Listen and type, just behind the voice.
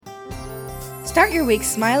Start your week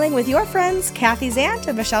smiling with your friends, Kathy Zant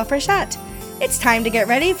and Michelle Frechette. It's time to get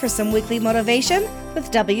ready for some weekly motivation with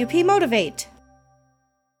WPMotivate.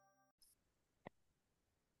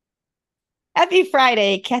 Happy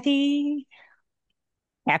Friday, Kathy.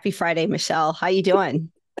 Happy Friday, Michelle. How you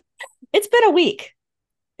doing? It's been a week.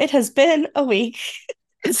 It has been a week.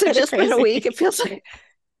 It's just been a week. It feels like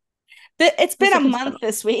it's been a month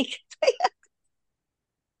this week. That's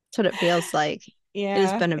what it feels like. Yeah, it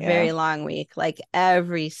has been a very long week. Like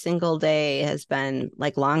every single day has been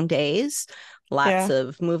like long days, lots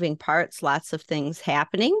of moving parts, lots of things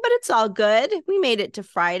happening, but it's all good. We made it to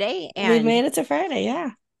Friday. We made it to Friday, yeah.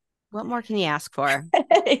 What more can you ask for?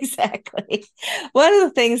 Exactly. One of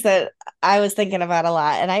the things that I was thinking about a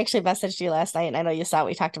lot, and I actually messaged you last night, and I know you saw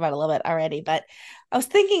we talked about it a little bit already, but I was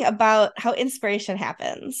thinking about how inspiration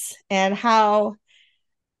happens and how,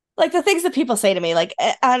 like, the things that people say to me, like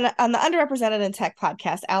on the Underrepresented in Tech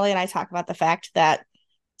podcast, Allie and I talk about the fact that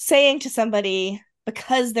saying to somebody,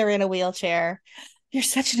 because they're in a wheelchair, you're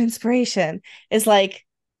such an inspiration, is like,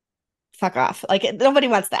 fuck off. Like, nobody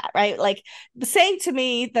wants that, right? Like, saying to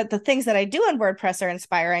me that the things that I do in WordPress are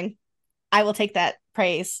inspiring, I will take that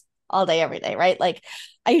praise all day, every day, right? Like,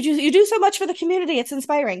 you do so much for the community. It's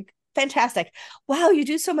inspiring. Fantastic. Wow, you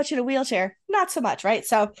do so much in a wheelchair. Not so much, right?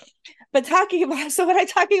 So when I'm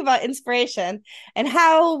talking about inspiration and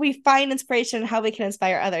how we find inspiration and how we can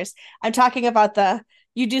inspire others, I'm talking about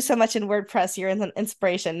you do so much in WordPress, you're an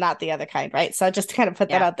inspiration, not the other kind, right? So just to kind of put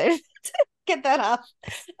that out there, get that off,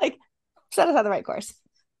 like, set us on the right course.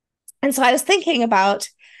 And so I was thinking about,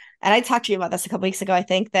 and I talked to you about this a couple weeks ago, I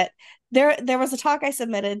think, that there was a talk I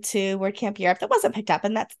submitted to WordCamp Europe that wasn't picked up,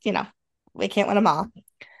 and that's, we can't win them all.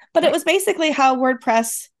 But it was basically how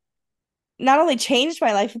WordPress not only changed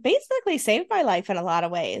my life, but basically saved my life in a lot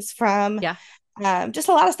of ways, from just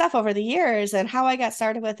a lot of stuff over the years, and how I got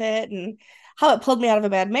started with it, and how it pulled me out of a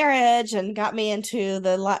bad marriage and got me into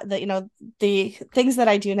the things that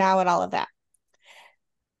I do now and all of that.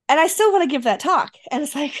 And I still want to give that talk. And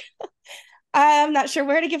it's like, I'm not sure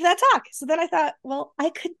where to give that talk. So then I thought, well, I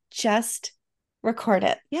could just record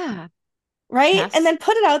it. Yeah. Right. Yes. And then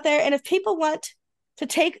put it out there. And if people want to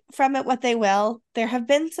take from it what they will, there have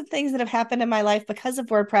been some things that have happened in my life because of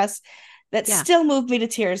WordPress that still moved me to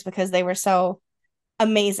tears, because they were so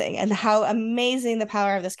amazing, and how amazing the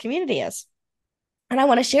power of this community is. And I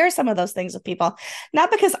want to share some of those things with people, not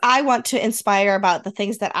because I want to inspire about the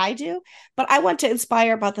things that I do, but I want to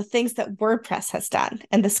inspire about the things that WordPress has done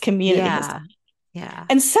and this community has done. Yeah.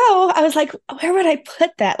 And so I was like, where would I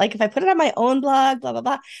put that? Like, if I put it on my own blog, blah, blah,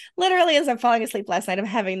 blah. Literally, as I'm falling asleep last night, I'm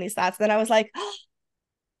having these thoughts. Then I was like, oh,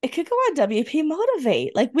 it could go on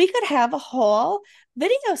WPMotivate. Like, we could have a whole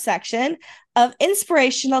video section of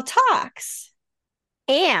inspirational talks.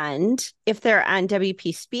 And if they're on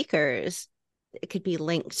WP speakers, it could be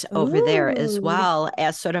linked over there as well,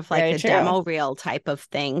 as sort of like a demo reel type of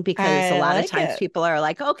thing, because a lot of times people are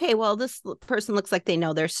like, okay, well, this person looks like they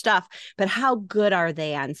know their stuff, but how good are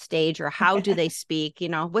they on stage, or how do they speak?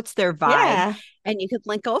 What's their vibe? Yeah. And you could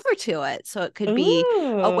link over to it. So it could be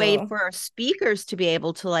a way for speakers to be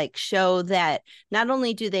able to like show that not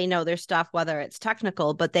only do they know their stuff, whether it's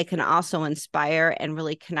technical, but they can also inspire and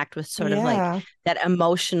really connect with sort of like that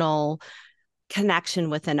emotional connection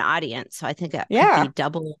with an audience. So I think that could be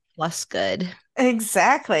double plus good.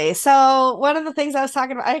 Exactly. So one of the things I was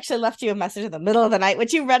talking about, I actually left you a message in the middle of the night,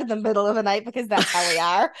 which you read in the middle of the night, because that's how we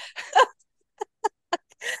are.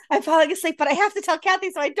 I'm falling asleep, but I have to tell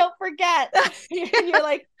Kathy so I don't forget. You're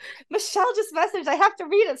like, Michelle just messaged, I have to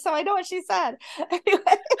read it so I know what she said.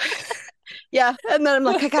 Anyway. Yeah. And then I'm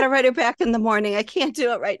like, I got to write it back in the morning. I can't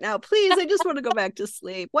do it right now. Please. I just want to go back to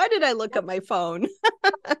sleep. Why did I look at my phone?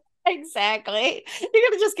 Exactly. You're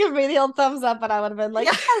going to just give me the old thumbs up, and I would have been like,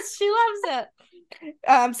 yes, she loves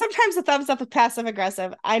it. Sometimes the thumbs up is passive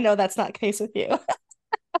aggressive. I know that's not the case with you.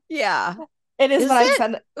 Yeah. It is when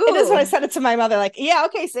I send it to my mother, like, yeah,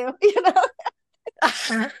 okay, Sue.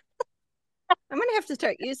 I'm gonna have to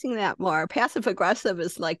start using that more. Passive aggressive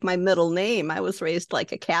is like my middle name. I was raised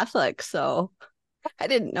like a Catholic, so I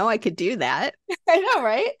didn't know I could do that. I know,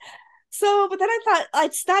 right? So, but then I thought,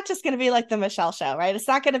 it's not just going to be like the Michelle show, right? It's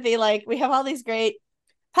not going to be like, we have all these great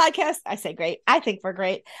podcasts. I say great. I think we're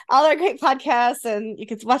great. All our great podcasts, and you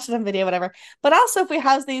can watch them on video, whatever. But also, if we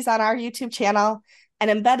house these on our YouTube channel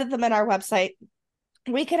and embedded them in our website,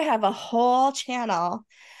 we could have a whole channel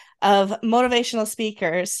of motivational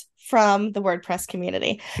speakers from the WordPress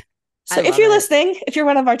community. So if you're listening, if you're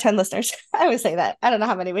one of our 10 listeners, I always say that. I don't know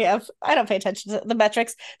how many we have. I don't pay attention to the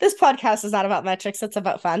metrics. This podcast is not about metrics. It's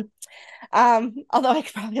about fun. Although I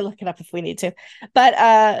could probably look it up if we need to. But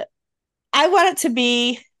I want it to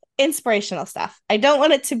be inspirational stuff. I don't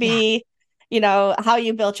want it to Yeah. be, how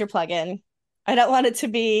you built your plugin. I don't want it to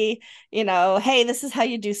be, hey, this is how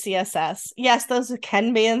you do CSS. Yes, those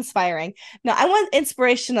can be inspiring. No, I want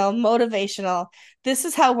inspirational, motivational. This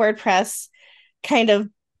is how WordPress kind of,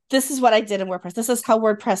 this is what I did in WordPress. This is how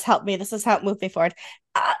WordPress helped me. This is how it moved me forward.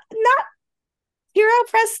 Not hero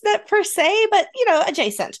press that per se, but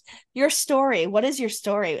adjacent. Your story. What is your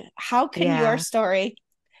story? How can your Yeah. story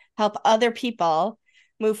help other people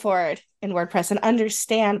move forward in WordPress and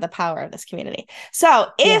understand the power of this community? So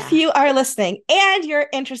if Yeah. you are listening and you're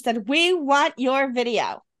interested, we want your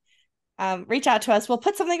video. Reach out to us. We'll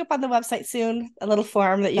put something up on the website soon, a little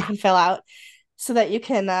form that you Yeah. can fill out so that you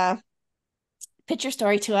can pitch your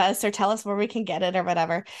story to us or tell us where we can get it or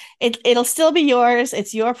whatever. It'll still be yours.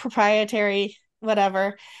 It's your proprietary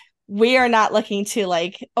whatever. We are not looking to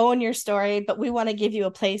like own your story, but we want to give you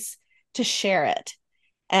a place to share it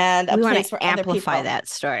and a We want to place where other amplify people. that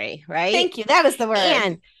story, right? Thank you. That is the word.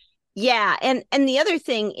 And yeah, and the other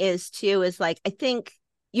thing is too is like I think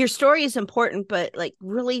your story is important, but like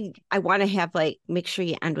really I want to have like make sure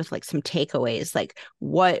you end with like some takeaways. Like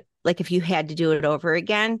what like if you had to do it over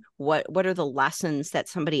again, what are the lessons that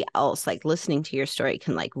somebody else like listening to your story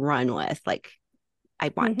can like run with? Like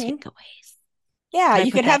I want Mm-hmm. takeaways. Yeah, Can I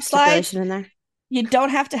you put could have that slides. stipulation in there? You don't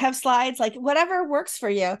have to have slides, like whatever works for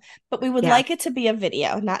you. But we would Yeah. like it to be a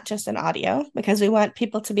video, not just an audio, because we want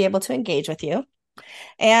people to be able to engage with you.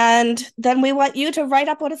 And then we want you to write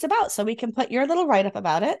up what it's about so we can put your little write up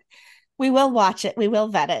about it. We will watch it. We will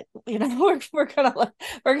vet it.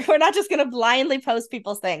 We're not just gonna blindly post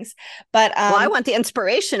people's things, but Well, I want the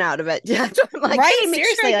inspiration out of it. I'm like, right, hey, make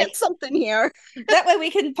sure I seriously, like get something here. that way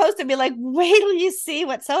we can post and be like, wait till you see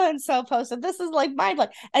what so and so posted. This is like mind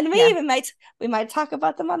blowing, and Yeah. we might talk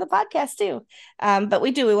about them on the podcast too. But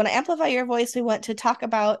we want to amplify your voice. We want to talk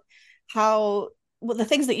about how the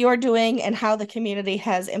things that you're doing and how the community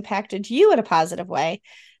has impacted you in a positive way.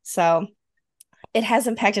 So it has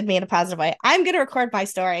impacted me in a positive way. I'm going to record my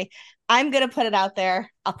story. I'm going to put it out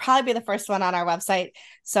there. I'll probably be the first one on our website.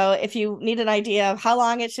 So if you need an idea of how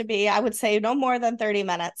long it should be, I would say no more than 30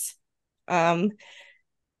 minutes. Um,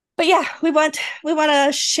 but yeah, we want to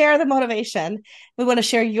share the motivation. We want to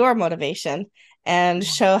share your motivation and Yeah.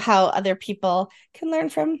 show how other people can learn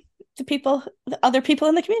from the other people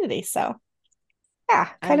in the community. So yeah,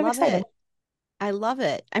 I kind of love excited. it. I love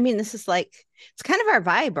it. I mean, this is like, it's kind of our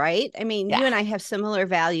vibe, right? I mean, Yeah. you and I have similar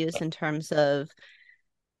values in terms of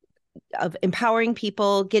empowering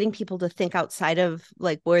people, getting people to think outside of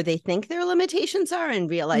like where they think their limitations are and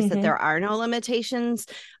realize that Mm-hmm. there are no limitations.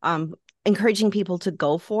 Encouraging people to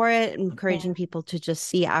go for it, Yeah. encouraging people to just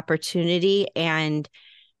see opportunity. And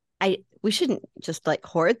we shouldn't just like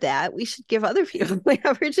hoard that. We should give other people the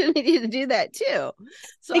opportunity to do that too.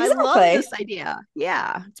 So I love Exactly. this idea.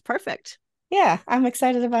 Yeah, it's perfect. Yeah, I'm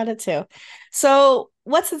excited about it too. So,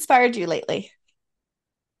 what's inspired you lately?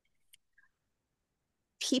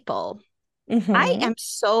 People. I Mm-hmm. am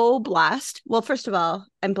so blessed. Well, first of all,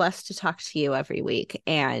 I'm blessed to talk to you every week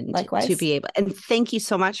and to Likewise. be able, and thank you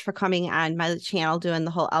so much for coming on my channel doing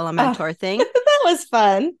the whole Oh, Elementor thing. that was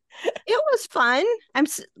fun. It was fun.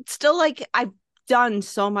 Still like, I've done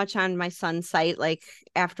so much on my son's site, like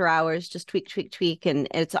after hours, just tweak, tweak, tweak, and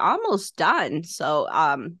it's almost done. So,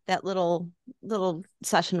 that little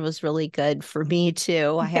session was really good for me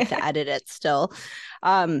too. I have to edit it still.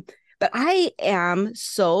 Um, but I am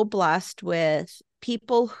so blessed with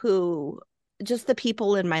people who, just the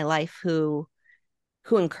people in my life who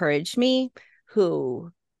encourage me,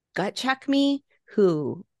 who gut check me,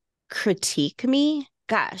 who critique me.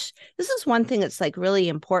 Gosh, this is one thing that's like really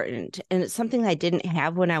important. And it's something I didn't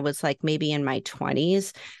have when I was like maybe in my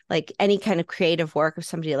 20s. Like any kind of creative work, if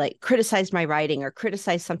somebody like criticized my writing or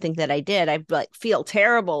criticized something that I did, I'd like feel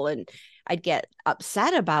terrible and I'd get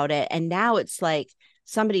upset about it. And now it's like,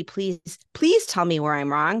 somebody please tell me where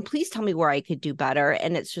I'm wrong, please tell me where I could do better.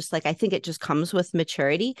 And it's just like I think it just comes with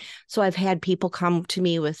maturity. So I've had people come to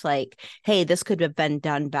me with like, hey, this could have been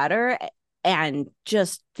done better. And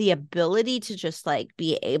just the ability to just like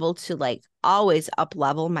be able to like always up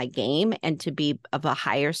level my game and to be of a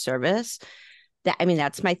higher service. That, I mean,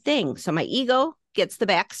 that's my thing. So my ego gets the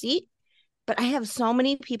back seat, but I have so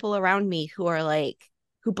many people around me who are like,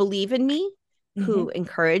 who believe in me, who Mm-hmm.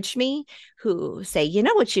 encourage me, who say, you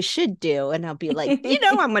know what you should do. And I'll be like,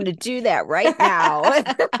 I'm going to do that right now.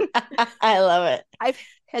 I love it. I've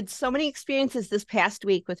had so many experiences this past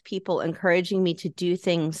week with people encouraging me to do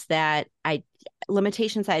things that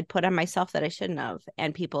limitations I had put on myself that I shouldn't have.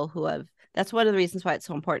 And people who have, that's one of the reasons why it's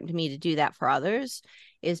so important to me to do that for others,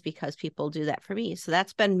 is because people do that for me. So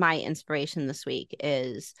that's been my inspiration this week,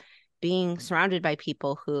 is being surrounded by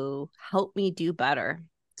people who help me do better.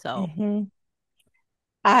 So I'm good.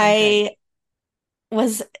 I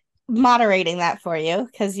was moderating that for you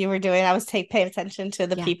because you were doing, I was paying attention to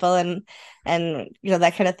the Yeah. people and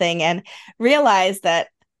that kind of thing, and realized that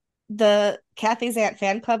the Kathy's Aunt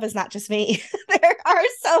fan club is not just me. There are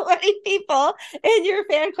so many people in your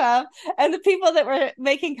fan club, and the people that were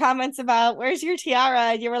making comments about where's your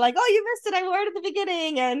tiara, and you were like, oh, you missed it, I wore it at the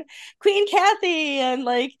beginning, and Queen Kathy, and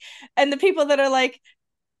and the people that are like,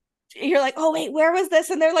 you're like, oh wait, where was this?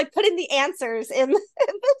 And they're like putting the answers in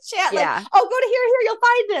the chat, like, Yeah. oh, go to here, you'll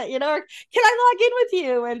find it, or can I log in with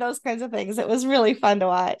you? And those kinds of things. It was really fun to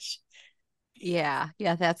watch. Yeah.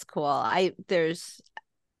 Yeah. That's cool.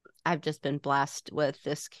 I've just been blessed with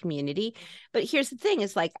this community. But here's the thing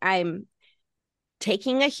is like I'm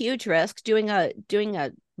taking a huge risk, doing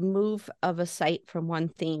a move of a site from one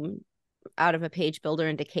theme out of a page builder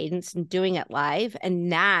into Cadence and doing it live. And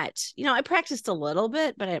not, I practiced a little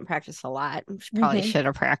bit, but I didn't practice a lot. Probably should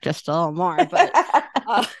have practiced a little more,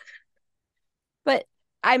 but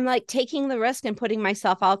I'm like taking the risk and putting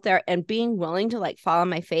myself out there and being willing to like fall on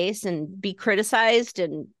my face and be criticized.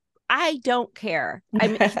 And I don't care.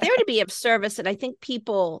 I'm there to be of service. And I think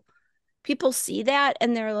people see that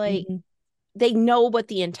and they're like, they know what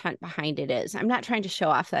the intent behind it is. I'm not trying to show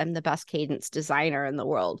off that I'm the best cadence designer in the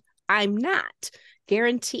world. I'm not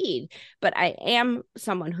guaranteed, but I am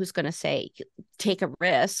someone who's going to say, take a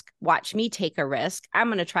risk, watch me take a risk. I'm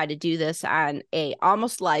going to try to do this on a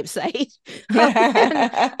almost live site.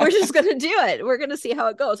 And we're just going to do it. We're going to see how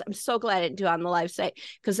it goes. I'm so glad I didn't do it on the live site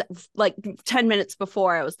because like 10 minutes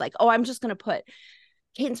before I was like, oh, I'm just going to put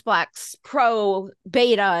Cadence Blocks Pro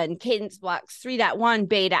beta and Cadence Blocks 3.1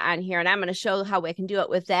 beta on here, and I'm going to show how I can do it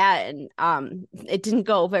with that. And it didn't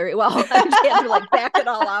go very well. I had to like back it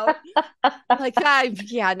all out. Like, I'm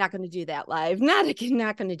not going to do that live. Not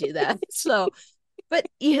going to do that. So, but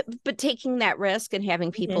taking that risk and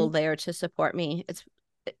having people there to support me,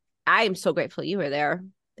 I am so grateful you were there.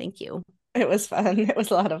 Thank you. It was fun. It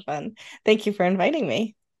was a lot of fun. Thank you for inviting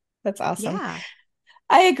me. That's awesome. Yeah.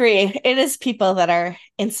 I agree. It is people that are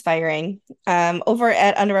inspiring. Over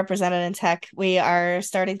at Underrepresented in Tech, we are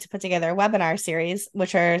starting to put together a webinar series,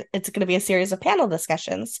 it's going to be a series of panel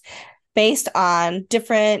discussions based on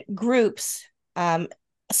different groups,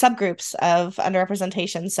 subgroups of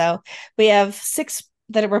underrepresentation. So we have 6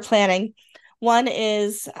 that we're planning. One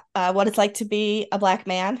is what it's like to be a Black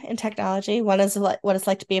man in technology. One is what it's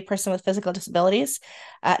like to be a person with physical disabilities,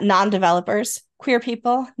 non-developers, queer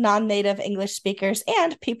people, non-native English speakers,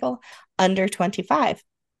 and people under 25.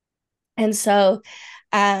 And so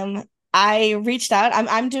I reached out.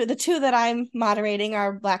 I'm doing the 2 that I'm moderating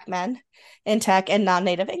are Black men in tech and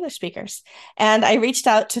non-native English speakers. And I reached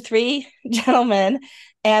out to 3 gentlemen,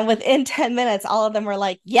 and within 10 minutes, all of them were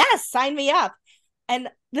like, yes, sign me up. And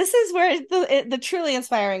this is where the truly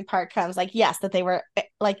inspiring part comes. Like, yes, that they were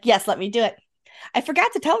like, yes, let me do it. I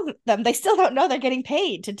forgot to tell them they still don't know they're getting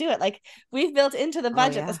paid to do it. Like, we've built into the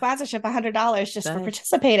budget, the sponsorship, $100 just for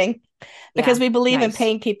participating because we believe in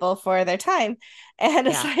paying people for their time. And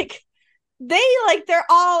it's like, they're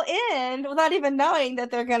all in without even knowing that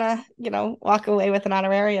they're gonna, walk away with an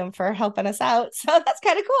honorarium for helping us out. So that's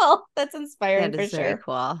kind of cool. That's inspiring for sure. Very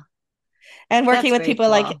cool. And working with people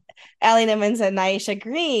like Allie Nimmons and Naisha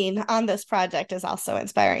Green on this project is also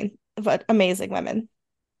inspiring, but amazing women.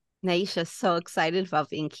 Naisha's so excited about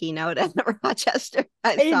being keynote at Rochester.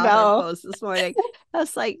 I saw her post this morning. I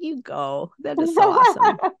was like, you go. That is so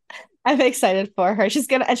awesome. I'm excited for her. She's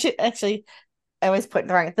going to, she actually, I always put in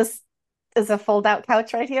the wrong, this is a fold out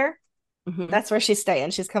couch right here. That's where she's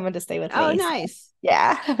staying. She's coming to stay with me. Oh, nice. So,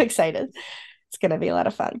 yeah, I'm excited. It's going to be a lot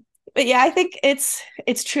of fun. But yeah, I think it's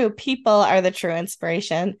true. People are the true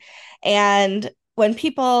inspiration. And when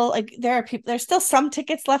people, like, there's still some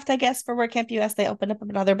tickets left, I guess, for WordCamp US. They opened up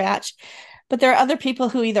another batch. But there are other people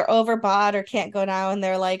who either overbought or can't go now. And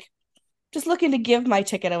they're like, just looking to give my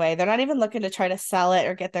ticket away. They're not even looking to try to sell it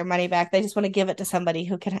or get their money back. They just want to give it to somebody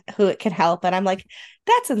who it can help. And I'm like,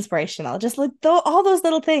 that's inspirational. Just like all those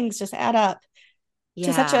little things just add up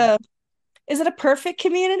to such a, is it a perfect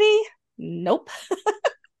community? Nope.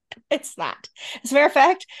 It's not. As a matter of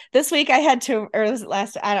fact, this week I had to, or was it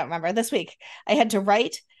last, I don't remember. This week I had to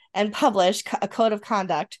write and publish a code of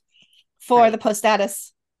conduct for the post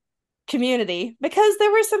status community because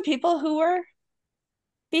there were some people who were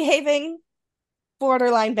behaving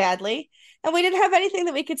borderline badly, and we didn't have anything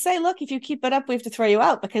that we could say, look, if you keep it up, we have to throw you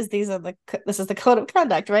out because this is the code of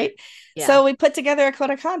conduct, right? So we put together a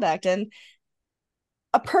code of conduct. And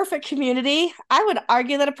a perfect community, I would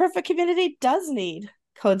argue that a perfect community does need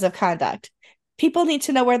codes of conduct. People need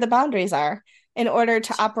to know where the boundaries are. in order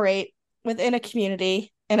to operate within a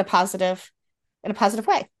community in a positive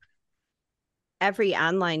way. Every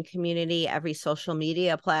online community, every social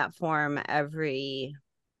media platform,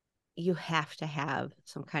 you have to have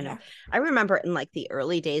some kind of, Yeah. I remember in like the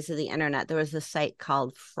early days of the internet, there was a site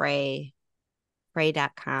called Frey.com.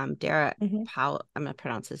 Derek Mm-hmm. Powell, I'm going to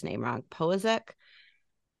pronounce his name wrong, Poazek,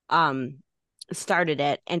 um, started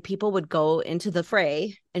it, and people would go into the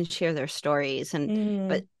fray and share their stories. But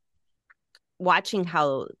Mm. watching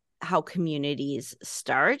how communities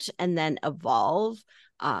start and then evolve,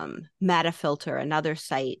 Metafilter, another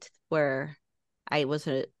site where I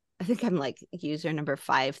think I'm like user number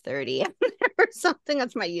 530 or something.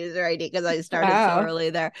 That's my user ID because I started so Wow.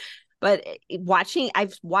 early there. But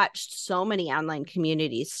I've watched so many online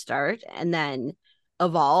communities start and then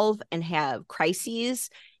evolve and have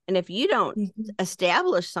crises. And if you don't Mm-hmm.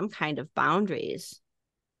 establish some kind of boundaries,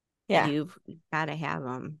 Yeah, you've got to have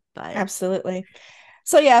them. But absolutely.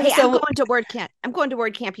 So yeah, hey, so I'm going to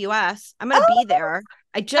WordCamp US. I'm going to be oh, there.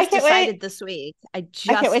 I I just can't wait. decided this week. I I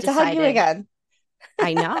can't just wait to hug you decided. again.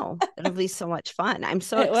 I know. It'll be so much fun. I'm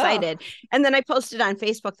so It will. excited. And then I posted on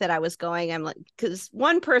Facebook that I was going. I'm like, because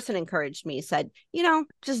one person encouraged me, said,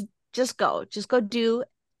 just go do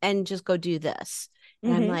and just go do this.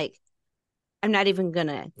 And I'm Mm-hmm. like, I'm not even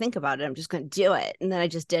gonna think about it. I'm just gonna do it. And then I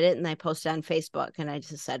just did it and I posted on Facebook and I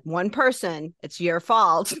just said, one person, it's your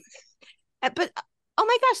fault. But oh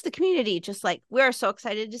my gosh, the community just like, we're so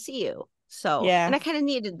excited to see you. So, and Yeah, I kind of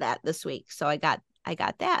needed that this week. So I got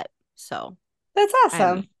that. So that's I'm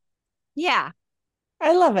awesome. yeah.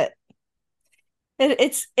 I love it.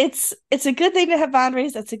 It's a good thing to have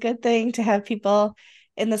boundaries. It's a good thing to have people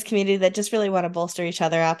in this community that just really want to bolster each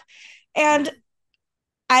other up. Yeah. And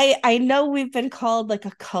I know we've been called like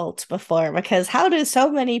a cult before because how do so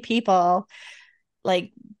many people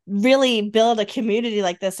like really build a community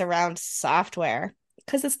like this around software?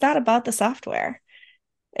 Because it's not about the software.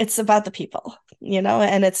 It's about the people,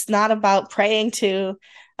 and it's not about praying to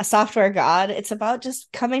a software god. It's about just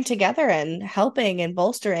coming together and helping and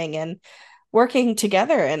bolstering and working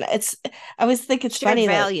together. And I always think it's Shared funny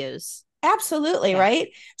that values. absolutely, Yeah. right?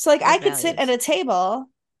 So like I Shared could sit at values. a table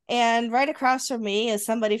and right across from me is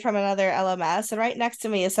somebody from another LMS, and right next to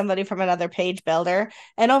me is somebody from another page builder,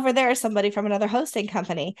 and over there is somebody from another hosting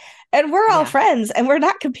company. And we're all Yeah. friends and we're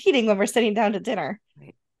not competing when we're sitting down to dinner.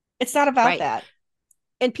 Right. It's not about Right. that.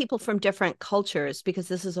 And people from different cultures, because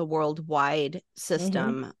this is a worldwide Mm-hmm.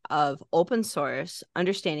 system of open source,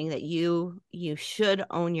 understanding that you should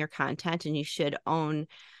own your content and you should own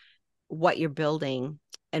what you're building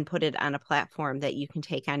and put it on a platform that you can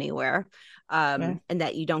take anywhere, Yeah. and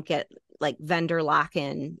that you don't get like vendor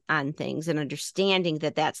lock-in on things, and understanding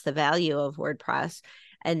that that's the value of WordPress.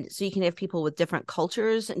 And so you can have people with different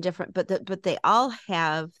cultures and different, but they all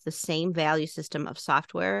have the same value system of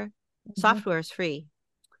software. Mm-hmm. Software is free,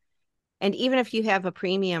 and even if you have a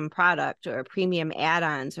premium product or premium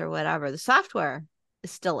add-ons or whatever, the software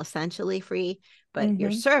is still essentially free, but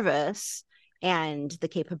your Mm-hmm. service and the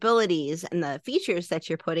capabilities and the features that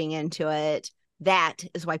you're putting into it, that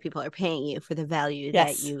is why people are paying you for the value that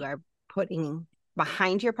Yes. you are putting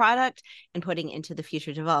behind your product and putting into the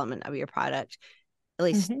future development of your product. At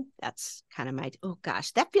least Mm-hmm. that's kind of my, oh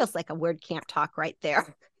gosh, that feels like a WordCamp talk right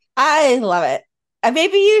there. I love it.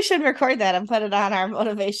 Maybe you should record that and put it on our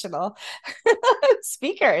motivational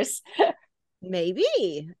speakers.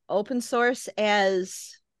 Maybe open source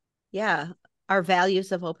as, yeah, our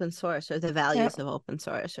values of open source, or the Yeah. values of open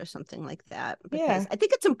source, or something like that. Because Yeah. I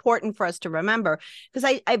think it's important for us to remember,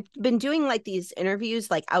 because I've been doing like these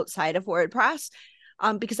interviews like outside of WordPress,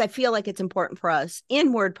 because I feel like it's important for us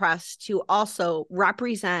in WordPress to also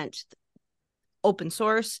represent open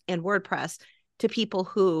source and WordPress to people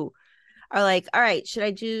who are like, all right,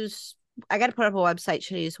 I got to put up a website.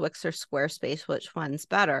 Should I use Wix or Squarespace? Which one's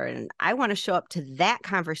better? And I want to show up to that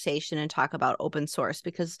conversation and talk about open source,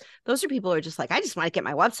 because those are people who are just like, I just want to get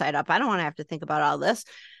my website up. I don't want to have to think about all this.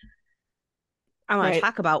 I want to Right.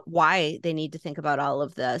 talk about why they need to think about all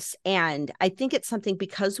of this. And I think it's something,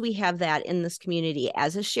 because we have that in this community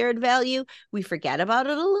as a shared value, we forget about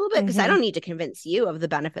it a little bit, because I Mm-hmm. don't need to convince you of the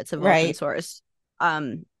benefits of open Right. source.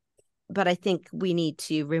 Um, but I think we need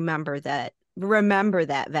to remember that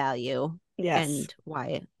value Yes. and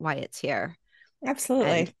why it's here. And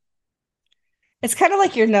Absolutely. It's kind of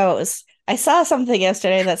like your nose. I saw something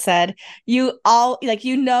yesterday that said you all like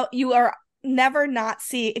you are never not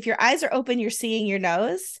see if your eyes are open, you're seeing your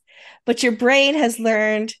nose, but your brain has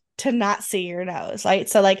learned to not see your nose, right?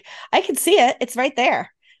 So like I can see it, it's right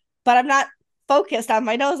there, but I'm not focused on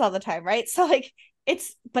my nose all the time, right? So like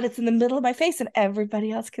it's in the middle of my face and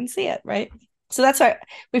everybody else can see it, right? So that's why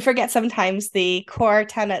we forget sometimes the core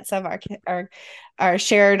tenets of our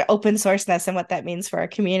shared open sourceness and what that means for our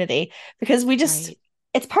community, because Right.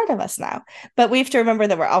 it's part of us now. But we have to remember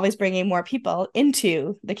that we're always bringing more people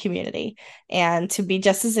into the community, and to be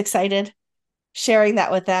just as excited sharing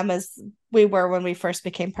that with them as we were when we first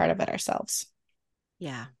became part of it ourselves.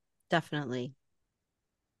 Yeah, definitely.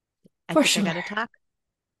 I For think I sure. got to talk.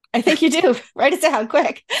 I think you do. Write it down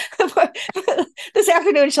quick. This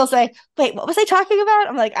afternoon, she'll say, "Wait, what was I talking about?"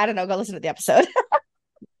 I'm like, "I don't know. Go listen to the episode."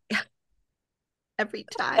 Every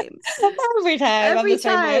time. Every time. I'm Every the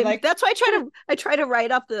same way. I'm time. like, That's why I try to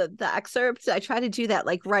write up the excerpts. I try to do that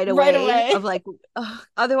like right right away away. of like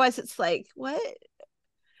otherwise it's like, what?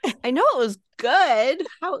 I know it was good.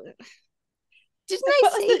 How didn't I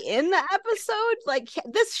What was say it? in the episode like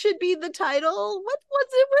this should be the title? What was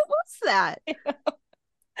it? What was that?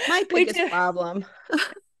 My We biggest do. problem.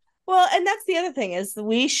 Well, and that's the other thing is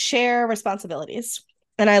we share responsibilities.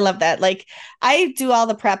 And I love that. Like I do all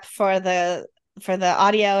the prep for the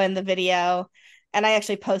audio and the video, and I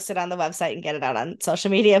actually post it on the website and get it out on social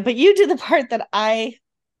media, but you do the part that I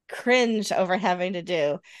cringe over having to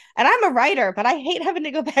do. And I'm a writer, but I hate having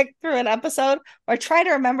to go back through an episode or try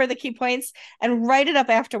to remember the key points and write it up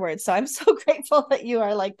afterwards. So I'm so grateful that you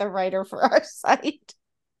are like the writer for our site.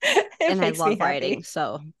 It And I makes me love writing, happy.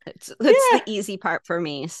 so it's Yeah, the easy part for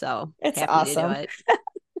me. So it's happy to do awesome. it.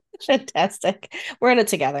 Fantastic. We're in it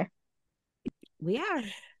together. We are.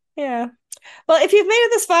 Yeah. Well, if you've made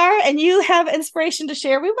it this far and you have inspiration to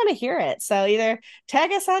share, we want to hear it. So either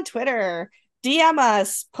tag us on Twitter, DM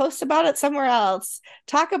us, post about it somewhere else,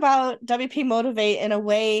 talk about WP Motivate in a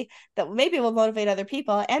way that maybe will motivate other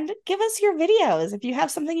people, and give us your videos if you have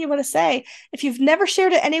something you want to say. If you've never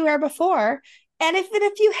shared it anywhere before, and even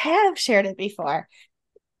if you have shared it before,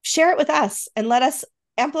 share it with us and let us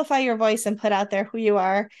amplify your voice and put out there who you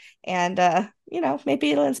are. And,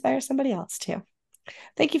 maybe it'll inspire somebody else too.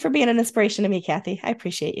 Thank you for being an inspiration to me, Kathy. I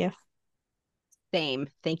appreciate you. Same.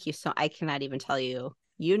 Thank you. So I cannot even tell you,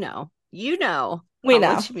 you know We how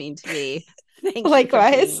know. much you mean to me. Thank you for being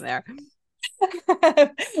Likewise. there.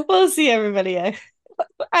 We'll see everybody.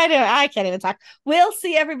 I can't even talk. We'll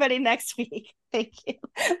see everybody next week. Thank you.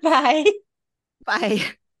 Bye. Bye.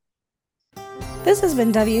 This has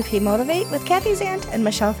been WP Motivate with Kathy Zant and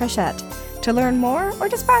Michelle Frechette. To learn more or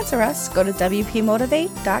to sponsor us, go to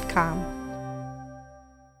WPMotivate.com.